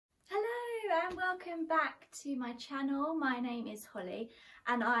and welcome back to my channel. My name is Holly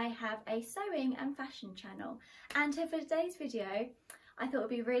and I have a sewing and fashion channel, and so for today's video I thought it would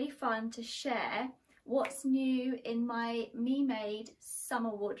be really fun to share what's new in my me-made summer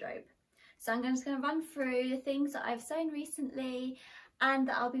wardrobe. So I'm just going to run through the things that I've sewn recently and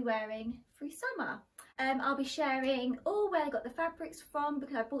that I'll be wearing through summer. I'll be sharing all where I got the fabrics from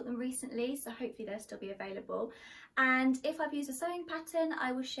because I bought them recently, so hopefully they'll still be available. And if I've used a sewing pattern,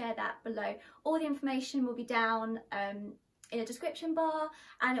 I will share that below. All the information will be down in a description bar,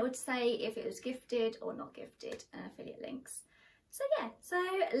 and it would say if it was gifted or not gifted, and affiliate links. So yeah, so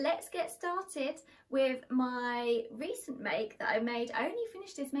let's get started with my recent make that I made. I only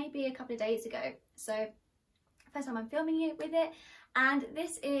finished this maybe a couple of days ago, so first time I'm filming it with it. And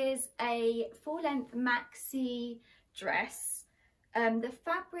this is a full-length maxi dress. The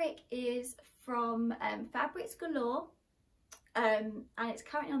fabric is from Fabrics Galore, and it's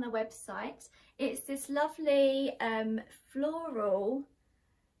currently on their website. It's this lovely floral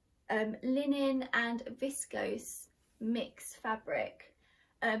linen and viscose mix fabric,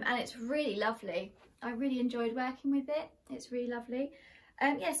 and it's really lovely. I really enjoyed working with it. It's really lovely.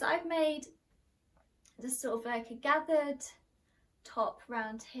 Yes, I've made just sort of like a gathered top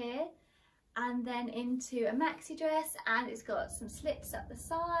round here and then into a maxi dress, and it's got some slits up the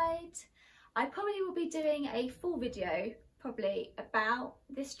side. I probably will be doing a full video probably about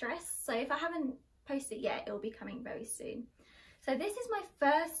this dress, so if I haven't posted it yet, it will be coming very soon. So this is my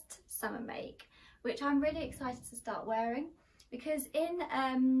first summer make, which I'm really excited to start wearing because in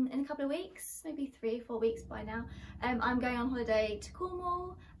a couple of weeks, maybe 3 or 4 weeks by now, I'm going on holiday to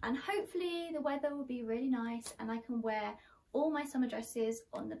Cornwall, and hopefully the weather will be really nice and I can wear all my summer dresses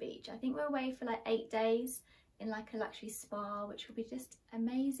on the beach. I think we're away for like 8 days in like a luxury spa, which will be just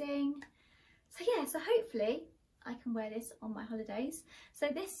amazing. So yeah, so hopefully I can wear this on my holidays. So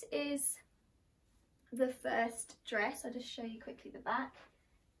this is the first dress. I'll just show you quickly the back.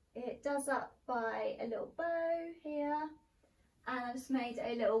 It does up by a little bow here, and I just made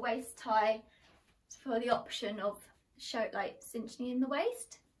a little waist tie for the option of like cinching in the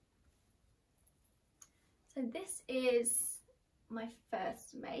waist. So this is my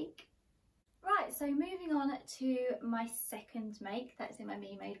first make. Right, so moving on to my second make that's in my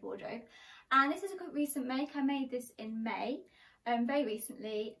me-made wardrobe, and this is a recent make. I made this in May, very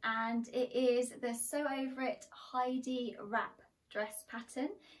recently, and it is the Sew Over It Heidi wrap dress pattern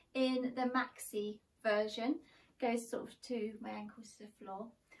in the maxi version. Goes sort of to my ankles to the floor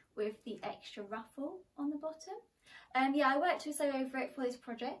with the extra ruffle on the bottom. Yeah, I worked with Sew Over It for this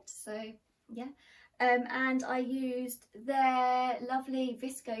project, so yeah. And I used their lovely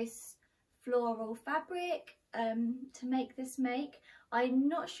viscose floral fabric to make this make. I'm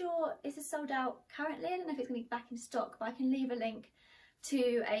not sure if it's sold out currently. I don't know if it's going to be back in stock, but I can leave a link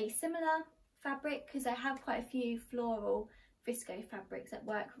to a similar fabric because I have quite a few floral viscose fabrics that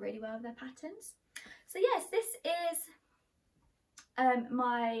work really well with their patterns. So yes, this is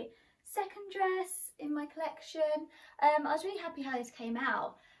my second dress in my collection. I was really happy how this came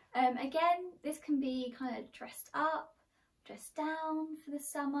out. Again, this can be kind of dressed up, dressed down for the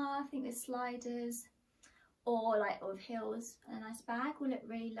summer. I think with sliders or like with heels and a nice bag will look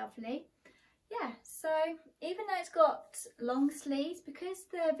really lovely. Yeah, so even though it's got long sleeves, because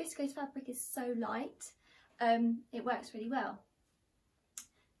the viscose fabric is so light, it works really well.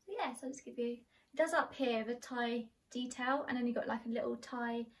 So yeah, so I'll just give you, it does up here the tie detail, and then you've got like a little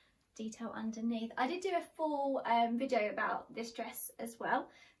tie detail underneath. I did do a full video about this dress as well,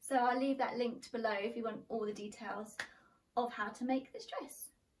 so I'll leave that linked below if you want all the details of how to make this dress.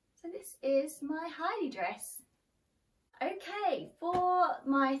 So this is my Heidi dress. Okay, for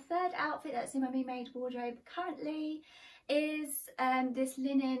my third outfit that's in my me-made wardrobe currently is this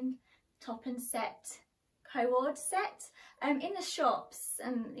linen top and set co-ord set. In the shops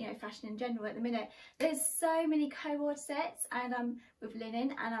and fashion in general at the minute, there's so many co-ord sets, and I'm with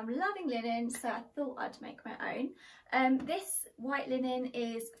linen and I'm loving linen, so I thought I'd make my own. This white linen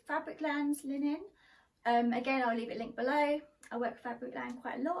is Fabricland's linen. Again, I'll leave it linked below. I work with Fabricland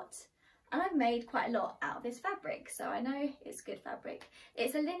quite a lot, and I've made quite a lot out of this fabric, so I know it's good fabric.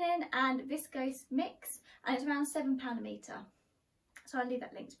 It's a linen and viscose mix, and it's around £7 a metre. So I'll leave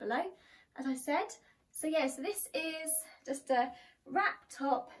that linked below, as I said. So yeah, so this is just a wrap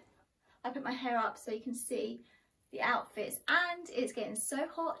top. I put my hair up so you can see the outfits, and it's getting so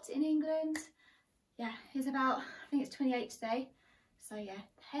hot in England. Yeah, it's about, I think it's 28 today. So yeah,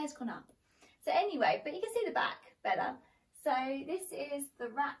 the hair's gone up. So anyway, but you can see the back better. So this is the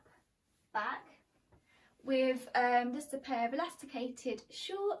wrap back with just a pair of elasticated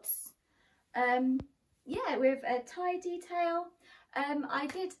shorts. Yeah, with a tie detail. I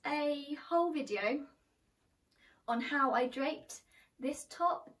did a whole video on how I draped this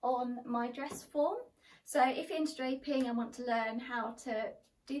top on my dress form. So if you're into draping and want to learn how to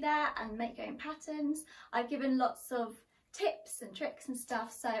do that and make your own patterns, I've given lots of tips and tricks and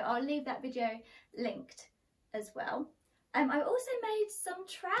stuff, so I'll leave that video linked as well. I also made some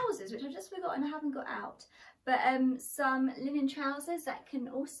trousers, which I've just forgotten I haven't got out, but some linen trousers that can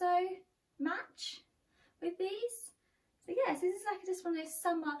also match with these. So yes, this is like just one of those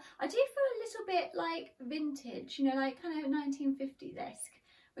summer, I do feel a little bit like vintage, you know, like kind of 1950s-esque,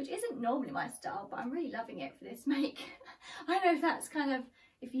 which isn't normally my style, but I'm really loving it for this make. I don't know if that's kind of,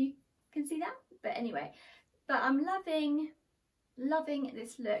 if you can see that, but anyway, but I'm loving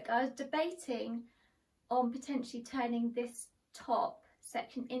this look. I was debating on potentially turning this top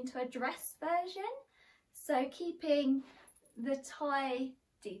section into a dress version, so keeping the tie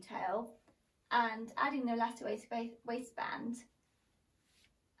detail and adding the elastic waistband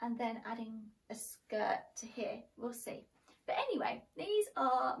and then adding a skirt to here, we'll see. But anyway, these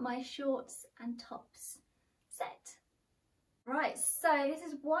are my shorts and tops set. Right, so this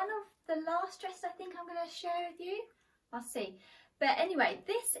is one of the last dresses I think I'm going to share with you. I'll see. But anyway,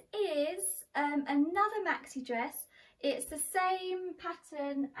 this is another maxi dress. It's the same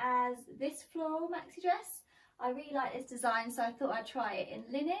pattern as this floral maxi dress. I really like this design, so I thought I'd try it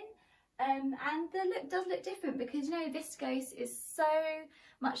in linen. And the look does look different because, you know, viscose is so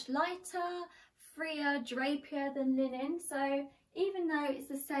much lighter, freer, drapier than linen. So even though it's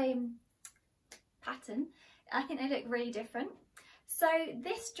the same pattern, I think they look really different. So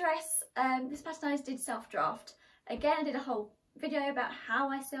this dress, this pattern I did self-draft. Again, I did a whole video about how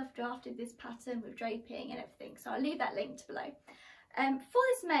I self-drafted this pattern with draping and everything, so I'll leave that linked below. For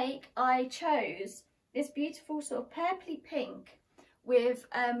this make, I chose this beautiful sort of purpley pink with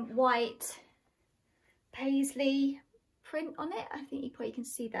white paisley print on it. I think you probably can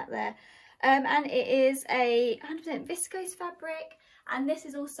see that there. And it is a 100% viscose fabric, and this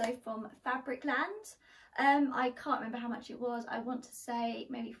is also from Fabricland. I can't remember how much it was. I want to say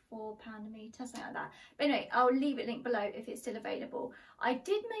maybe £4 a metre, something like that. But anyway, I'll leave it linked below if it's still available. I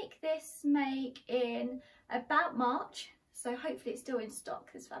did make this make in about March, so hopefully it's still in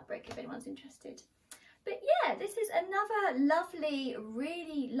stock, this fabric, if anyone's interested. But yeah, this is another lovely,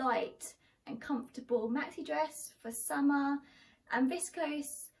 really light and comfortable maxi dress for summer, and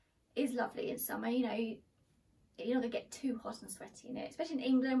viscose is lovely in summer. You know, you're not gonna get too hot and sweaty in it, especially in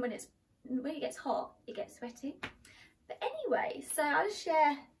England when it gets hot, it gets sweaty. But anyway, so I'll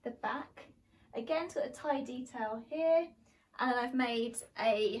share the back. Again, got a tie detail here, and I've made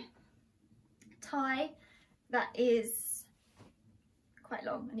a tie that is quite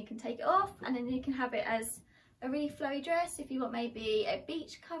long, and you can take it off, and then you can have it as a really flowy dress if you want maybe a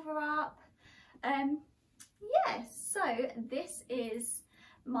beach cover up. Yes, so this is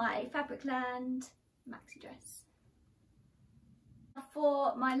my Fabricland maxi dress.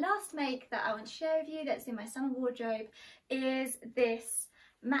 For my last make that I want to share with you that's in my summer wardrobe is this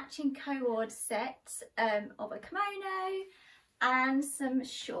matching co-ord set of a kimono and some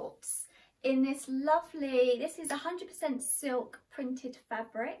shorts in this lovely, this is 100% silk printed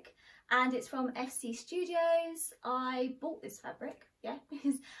fabric, and it's from FC Studios. I bought this fabric, yeah,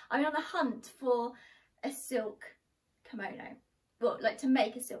 because I'm on a hunt for a silk kimono. Well, like to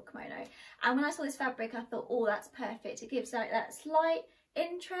make a silk kimono, and when I saw this fabric I thought, oh, that's perfect. It gives like that slight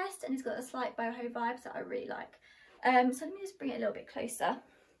interest, and it's got a slight boho vibes that I really like. So let me just bring it a little bit closer.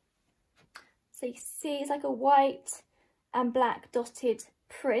 So you see it's like a white and black dotted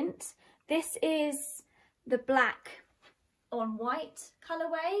print. This is the black on white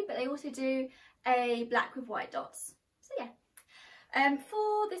colourway, but they also do a black with white dots. So yeah,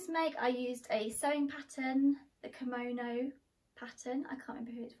 for this make I used a sewing pattern, the kimono pattern. I can't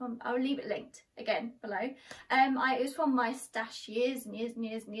remember who it's from. I'll leave it linked again below. It was from my stash years and years and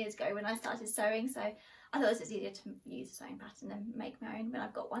years and years ago when I started sewing, so I thought it was just easier to use a sewing pattern than make my own when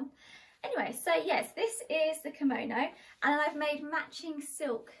I've got one. Anyway, so yes, this is the kimono, and I've made matching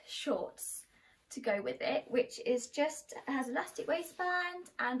silk shorts to go with it, which is just has elastic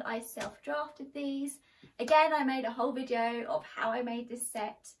waistband, and I self-drafted these. Again, I made a whole video of how I made this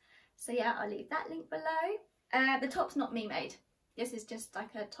set, so yeah, I'll leave that link below. The top's not me made. This is just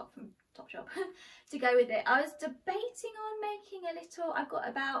like a top from Topshop to go with it. I was debating on making a little, I've got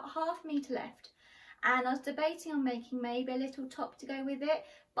about ½ metre left, and I was debating on making maybe a little top to go with it,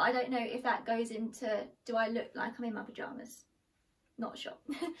 but I don't know if that goes into, do I look like I'm in my pyjamas? Not sure.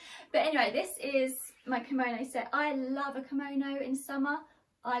 But anyway, this is my kimono set. I love a kimono in summer.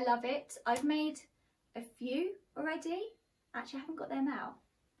 I love it. I've made a few already. Actually, I haven't got them out.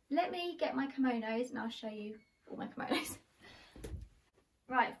 Let me get my kimonos and I'll show you all my kimonos.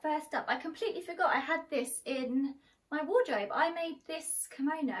 Right, first up, I completely forgot I had this in my wardrobe. I made this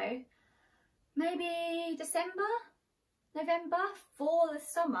kimono maybe December, November for the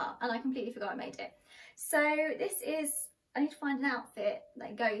summer, and I completely forgot I made it. So this is, I need to find an outfit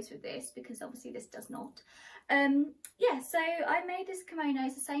that goes with this because obviously this does not. Yeah, so I made this kimono,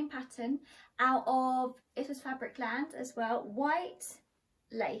 it's the same pattern, out of, it was Fabricland as well, white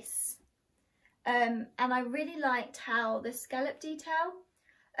lace. And I really liked how the scallop detail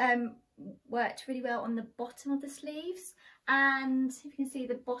worked really well on the bottom of the sleeves, and you can see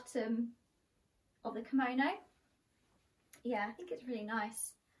the bottom of the kimono. Yeah, I think it's really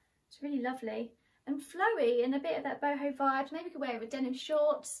nice. It's really lovely and flowy and a bit of that boho vibe. Maybe you could wear it with denim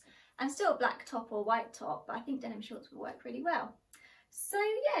shorts and still a black top or white top, but I think denim shorts would work really well. So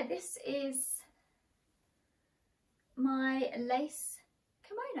yeah, this is my lace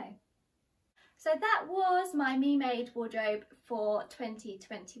kimono. So that was my Me Made wardrobe for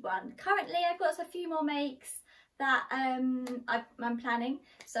 2021. Currently I've got a few more makes that I'm planning,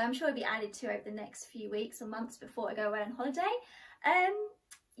 so I'm sure it'll be added to over the next few weeks or months before I go away on holiday.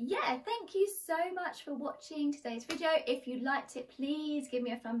 Yeah, thank you so much for watching today's video. If you liked it, please give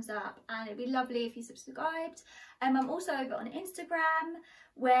me a thumbs up, and it'd be lovely if you subscribed. I'm also over on Instagram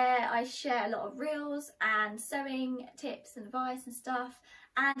where I share a lot of reels and sewing tips and advice and stuff,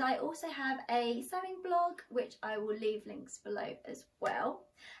 and I also have a sewing blog which I will leave links below as well.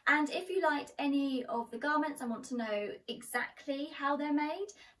 And if you liked any of the garments and want to know exactly how they're made,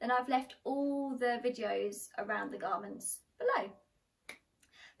 then I've left all the videos around the garments below.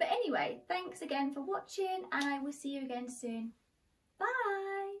 But anyway, thanks again for watching, and I will see you again soon.